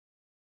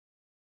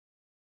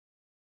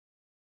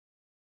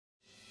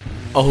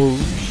Oh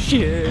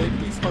shit,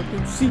 he's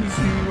fucking sees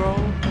me, bro.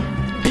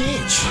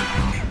 Bitch!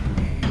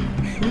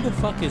 Who the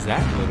fuck is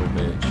that little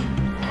bitch?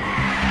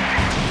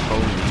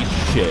 Holy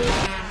shit.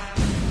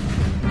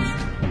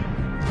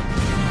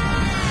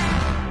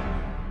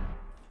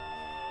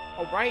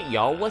 Alright,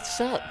 y'all,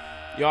 what's up?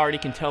 You already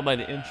can tell by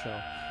the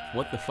intro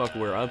what the fuck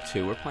we're up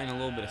to. We're playing a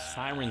little bit of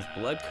Siren's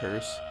Blood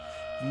Curse.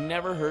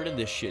 Never heard of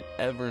this shit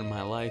ever in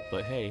my life,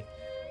 but hey,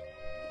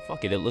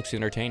 fuck it, it looks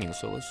entertaining,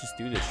 so let's just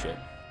do this shit.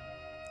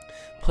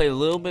 Play a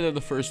little bit of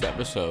the first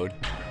episode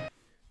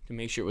to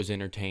make sure it was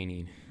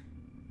entertaining.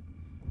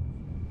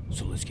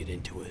 So let's get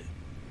into it.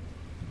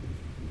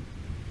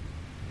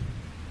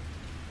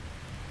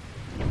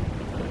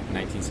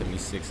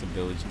 1976, a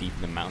village deep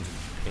in the mountains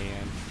of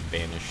Japan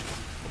vanished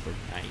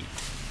overnight.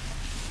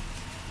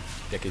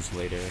 Decades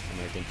later,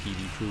 American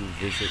TV crew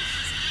visits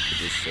the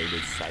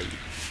deserted site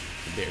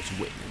and bears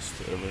witness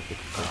to horrific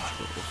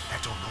rituals.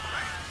 That don't look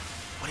right.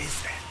 What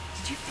is that?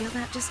 Did you feel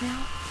that just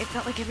now? It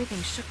felt like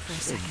everything shook for a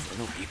second.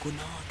 Vernal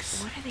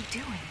Equinox. What are they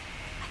doing?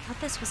 I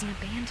thought this was an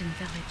abandoned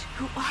village.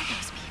 Who are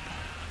those people?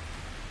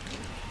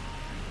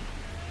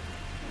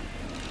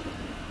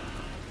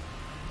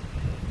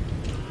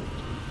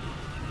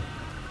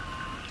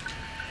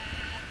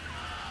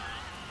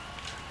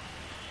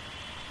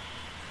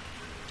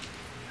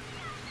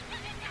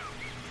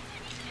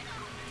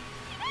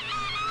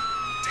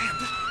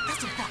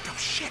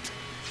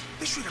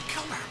 They should have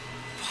killed her.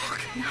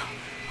 Fuck. No.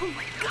 Oh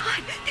my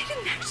god. They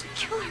didn't actually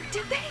kill her,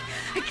 did they?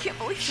 I can't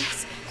believe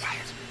this.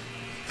 Quiet.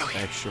 Look.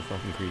 Extra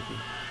fucking creepy.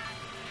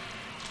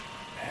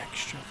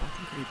 Extra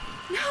fucking creepy.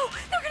 No,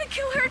 they're gonna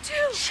kill her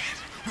too. Shit.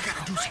 We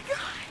gotta do something. Oh my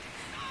god.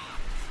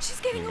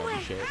 She's getting away.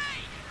 Shit.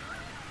 Hey,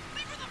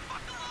 leave her the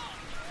fuck alone.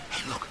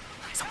 Hey, look.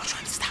 Someone's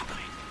trying to stop her.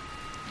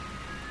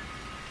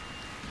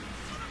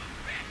 Son of a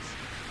bitch.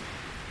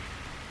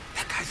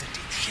 That guy's a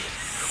deep shit.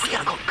 We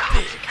gotta go.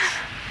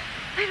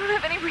 I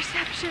don't have any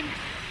reception.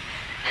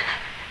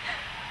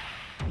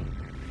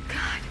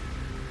 God,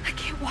 I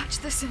can't watch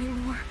this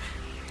anymore.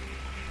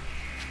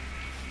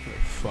 We're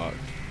fucked.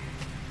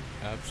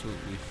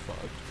 Absolutely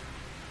fucked.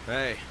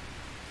 Hey.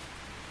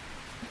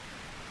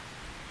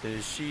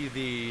 Is she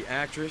the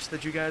actress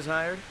that you guys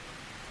hired?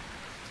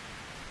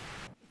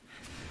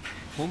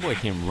 Homeboy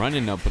came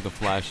running up with a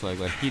flashlight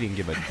like he didn't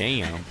give a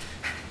damn.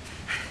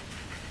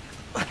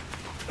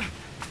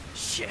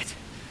 Shit.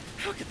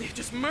 How could they have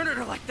just murdered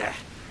her like that?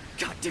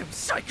 Goddamn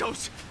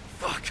psychos!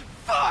 Fuck!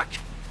 Fuck!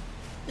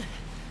 Holy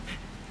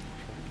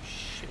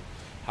shit.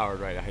 Howard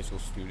Wright, a high school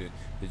student,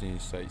 visiting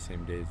his site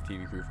same day as the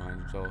TV crew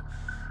finds himself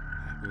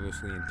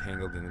fabulously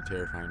entangled in a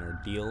terrifying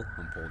ordeal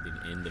unfolding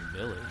in the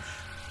village.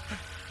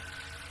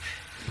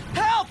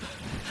 Help!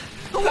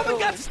 A woman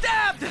got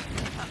stabbed!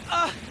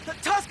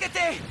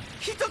 Tasukete!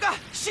 Hito ga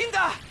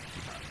shinda!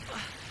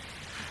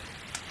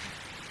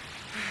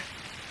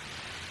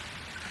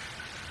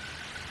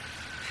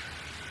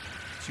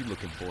 What you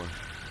looking for?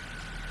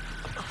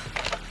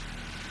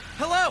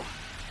 Hello!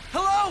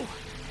 Hello!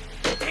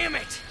 Damn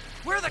it!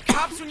 Where are the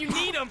cops when you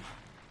need them?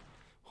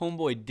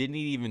 Homeboy didn't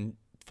even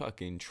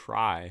fucking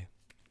try.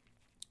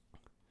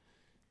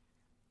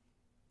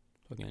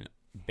 Fucking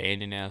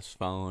abandoned ass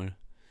phone.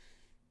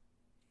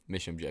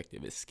 Mission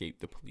objective: escape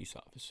the police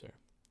officer.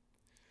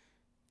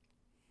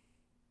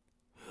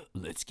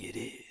 Let's get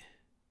it.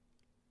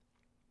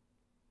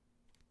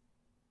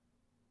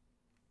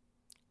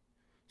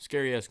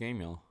 Scary ass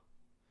game, y'all.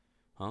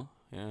 Huh?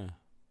 Yeah.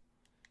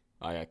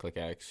 Oh yeah, click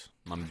X.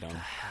 I'm done. What the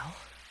hell?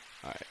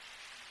 Alright.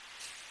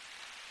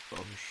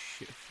 Oh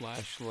shit,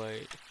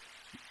 flashlight.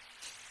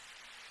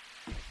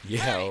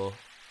 Yell.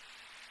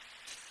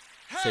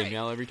 Hey! Same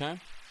yell every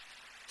time?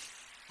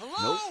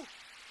 Hello? Nope.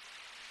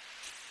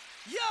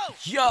 Yo!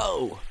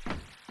 Yo!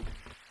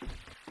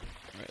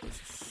 Alright, let's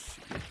just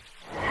see.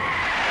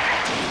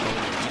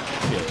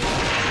 Shit.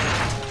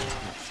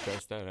 I'm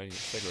stressed out, I need a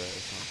cigarette or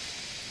something.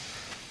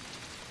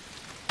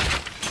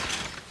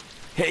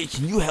 Hey,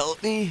 can you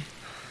help me?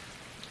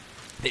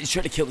 They just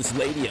tried to kill this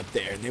lady up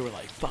there, and they were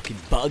like fucking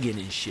bugging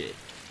and shit.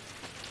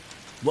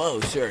 Whoa,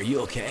 sir, are you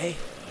okay?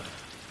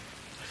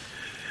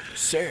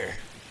 Sir.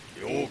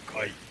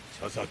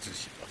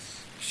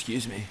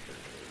 Excuse me.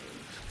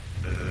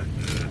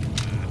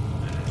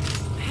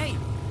 Hey,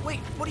 wait,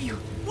 what are you?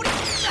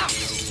 Ah!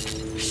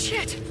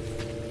 Shit!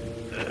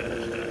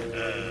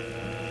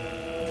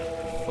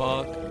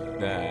 Fuck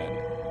that.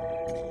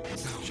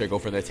 Should I go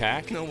for the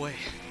attack? No way.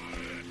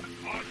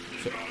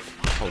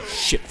 Oh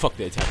shit, fuck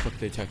the attack, fuck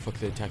the attack, fuck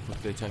the attack,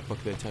 fuck the attack,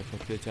 fuck the attack,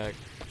 fuck the attack.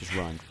 Just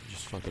run.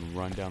 Just fucking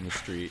run down the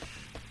street.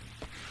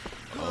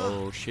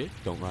 Oh shit,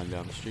 don't run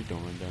down the street,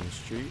 don't run down the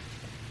street.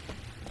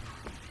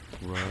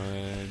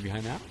 Run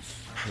behind the house.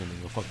 No, no,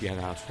 no, fuck behind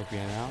the house, fuck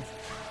behind the house.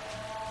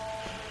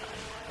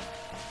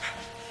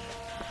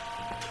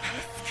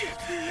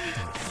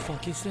 What the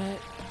fuck is that?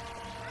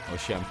 Oh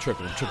shit, I'm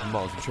tripping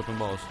balls, I'm tripping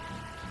balls.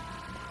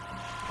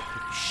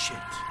 Holy shit.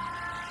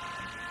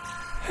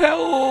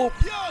 Help!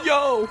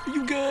 Yo,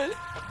 you good?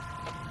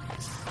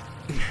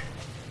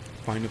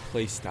 Find a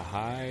place to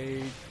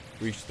hide.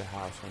 Reach the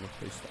house, find a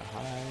place to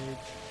hide.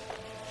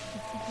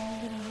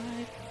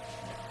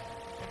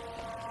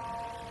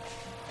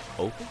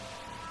 Open?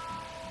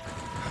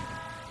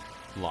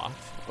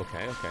 Locked?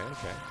 Okay, okay,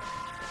 okay.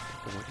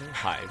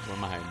 Hide. Where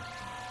am I hiding?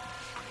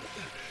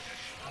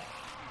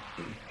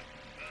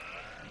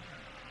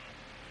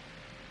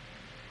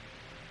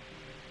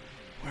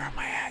 Where am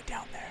I at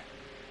down there?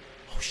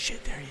 Oh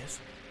shit, there he is.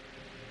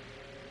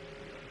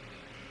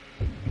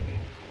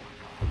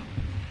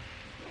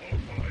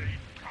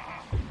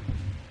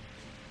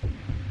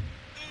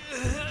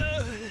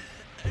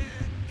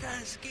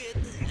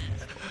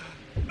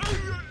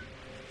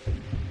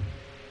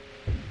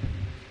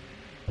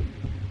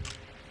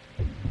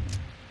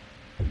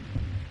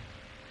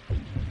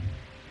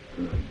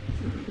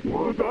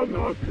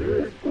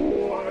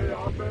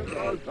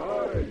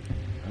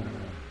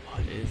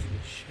 What is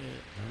this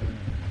shit?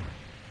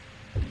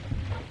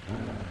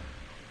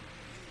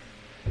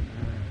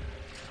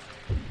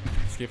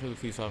 Escape for the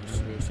police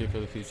officer. Escape for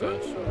the police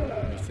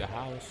officer. Reach the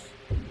house.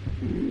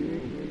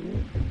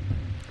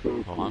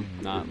 Oh, I'm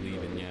not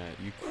leaving yet.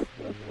 You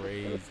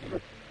crazy.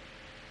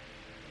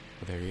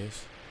 Oh, there he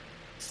is.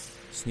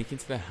 Sneak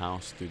into the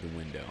house through the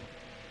window.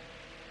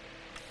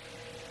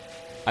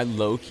 I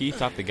low-key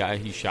thought the guy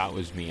he shot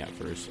was me at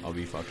first. I'll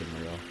be fucking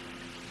real.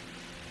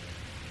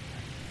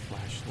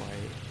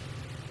 Flashlight.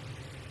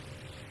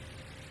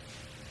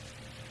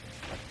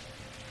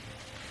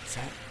 Is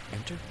that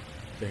enter?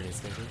 There it is,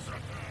 there it is.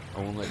 I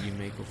won't let you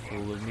make a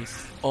fool of me.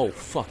 Oh,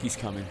 fuck, he's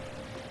coming.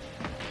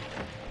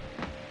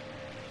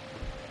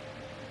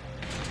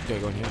 Do I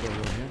go in here? Do I go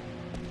in here?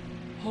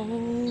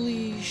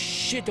 Holy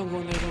shit, don't go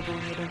in there, don't go in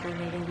there, don't go in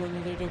there, don't go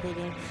in there, don't go in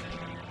there.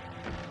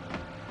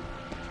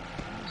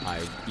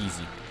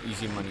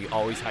 Easy money. You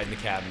always hide in the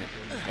cabinet.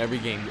 Every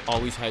game, you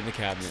always hide in the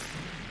cabinet.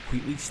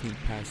 Completely sneak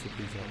past the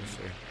police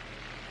officer.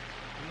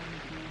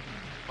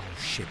 Oh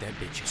shit, that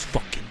bitch is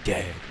fucking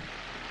dead.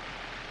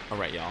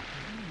 Alright, y'all.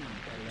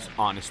 It's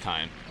honest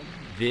time.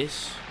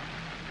 This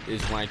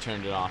is when I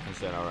turned it off and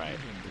said, alright,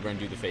 we're gonna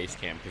do the face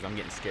cam because I'm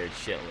getting scared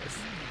shitless.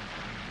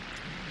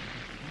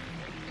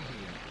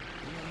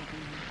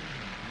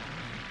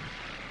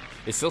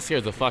 It still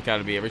scares the fuck out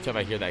of me every time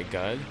I hear that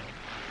gun.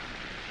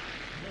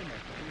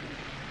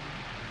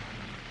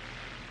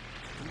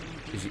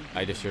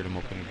 I just heard him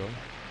open the door.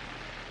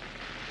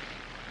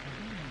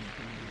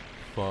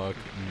 Fuck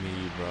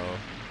me, bro.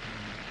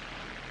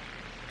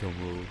 Don't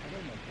move.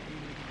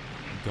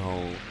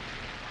 Don't.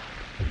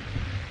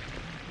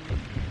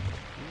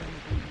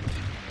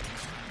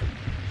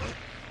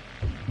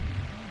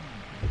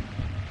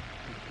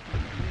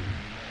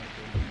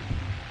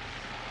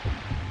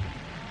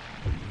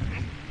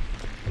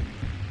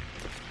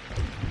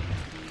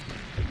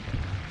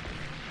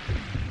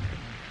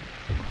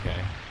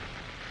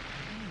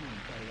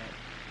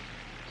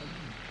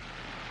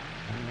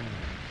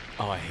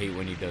 Oh, I hate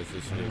when he does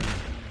this shit.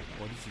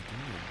 What is he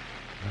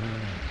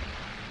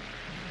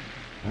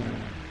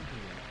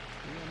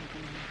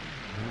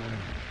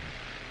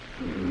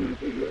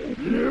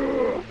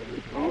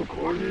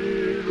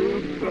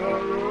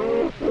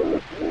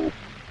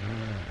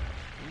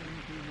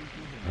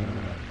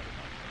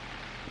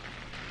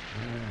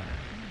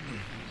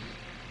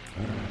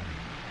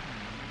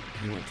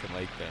He went to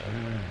like the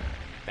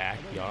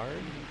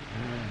backyard?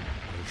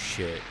 Oh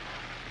shit.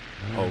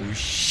 Oh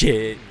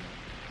shit.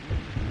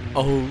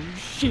 Oh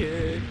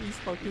shit, he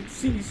fucking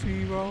sees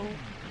me, bro.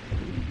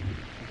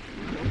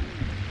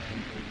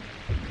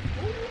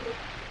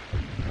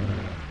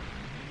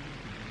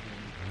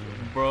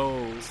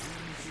 Bro.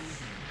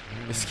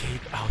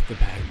 Escape out the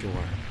back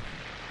door.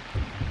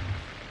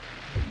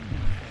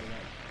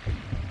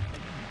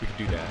 We can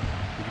do that.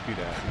 We can do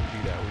that. We can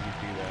do that. We can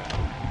do that.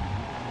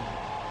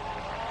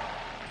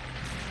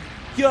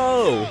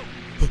 Yo!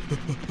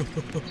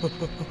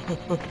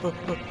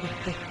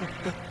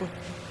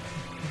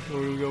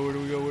 Where do we go? Where do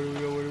we go? Where do we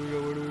go? Where do we go?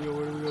 Where do we go?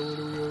 Where do we go? Where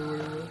do we go? Where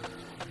do we go?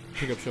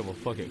 Pick up shovel.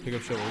 Fuck it. Pick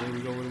up shovel. Where do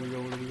we go? Where do we go?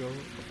 Where do we go?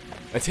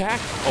 Attack!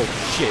 Oh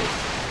shit!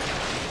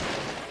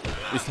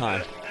 It's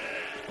time.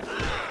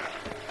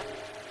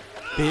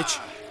 Bitch!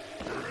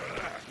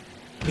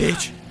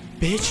 Bitch!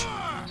 Bitch!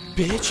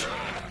 Bitch!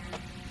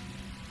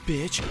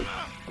 Bitch!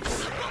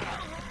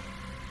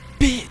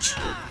 Bitch!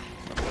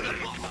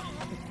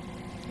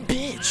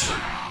 Bitch!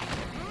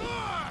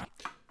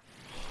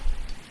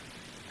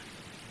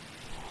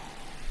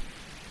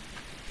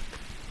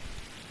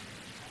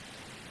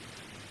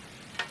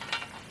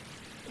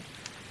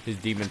 His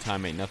demon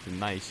time ain't nothing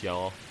nice,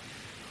 y'all.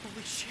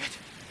 Holy shit!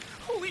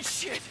 Holy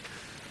shit!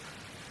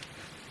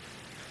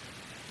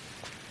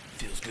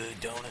 Feels good,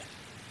 don't it?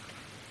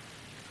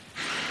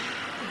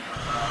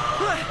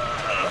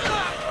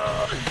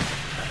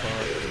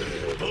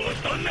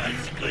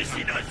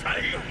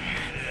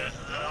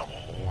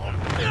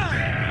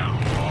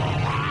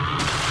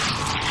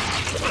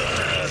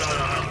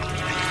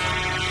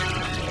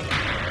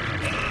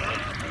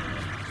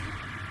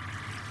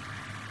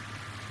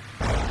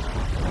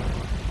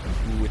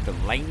 With the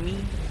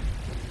lightning?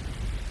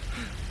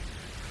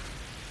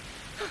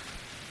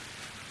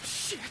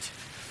 Shit!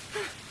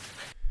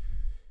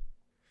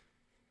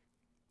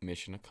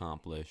 Mission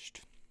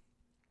accomplished.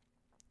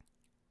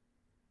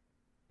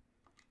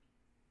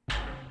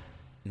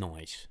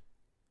 Nice.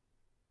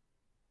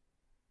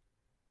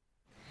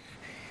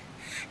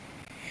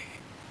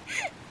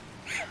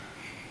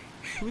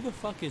 Who the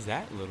fuck is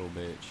that little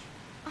bitch?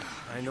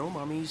 I know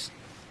Mommy's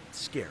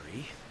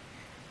scary,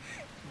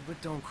 but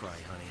don't cry,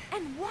 honey.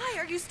 And why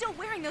are you still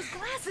wearing those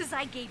glasses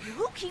I gave you?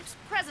 Who keeps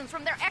presents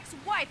from their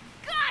ex-wife?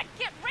 God,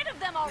 get rid of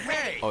them already!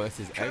 Hey! Oh, that's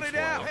his Cut it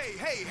out! ex-wife.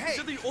 Hey! These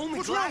are the only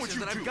What's wrong with glasses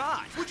you that two? I've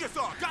got. We just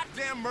saw a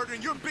goddamn murder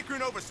and you're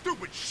bickering over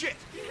stupid shit!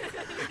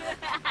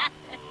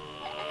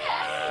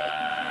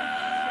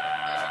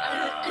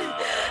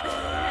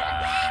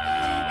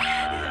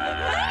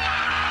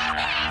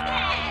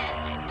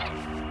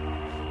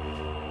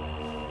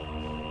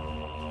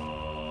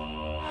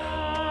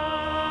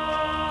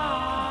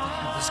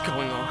 What's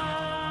going on?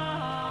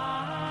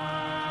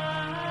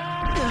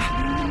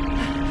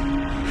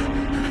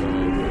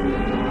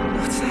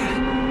 What's that?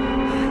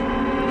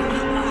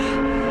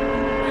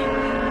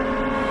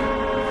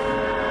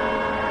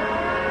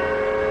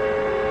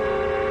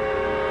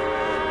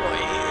 My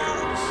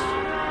ears.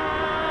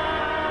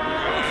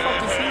 How the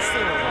fuck is he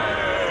still alive?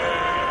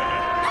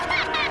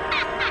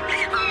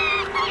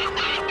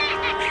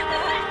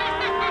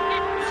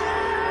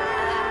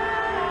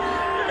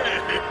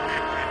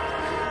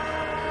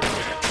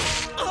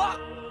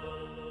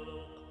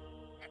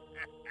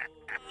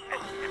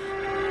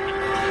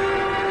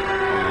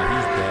 Oh,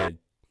 he's dead.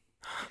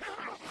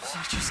 Was I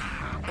just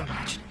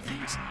imagining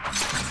things?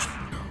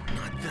 No,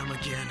 not them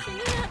again.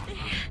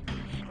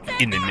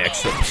 In the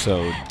next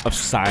episode of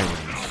Sirens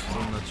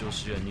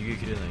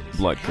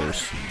Blood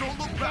Curse. Don't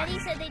look back! Daddy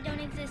said they don't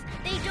exist.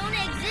 They don't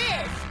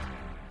exist!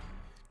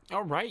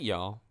 Alright,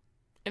 y'all.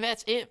 And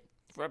that's it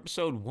for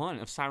episode 1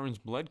 of Siren's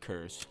Blood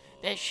Curse.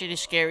 That shit is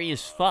scary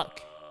as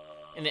fuck.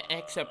 In the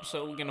next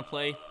episode, we're gonna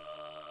play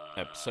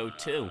episode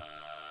 2.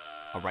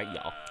 Alright,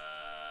 y'all.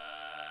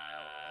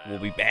 We'll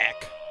be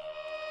back.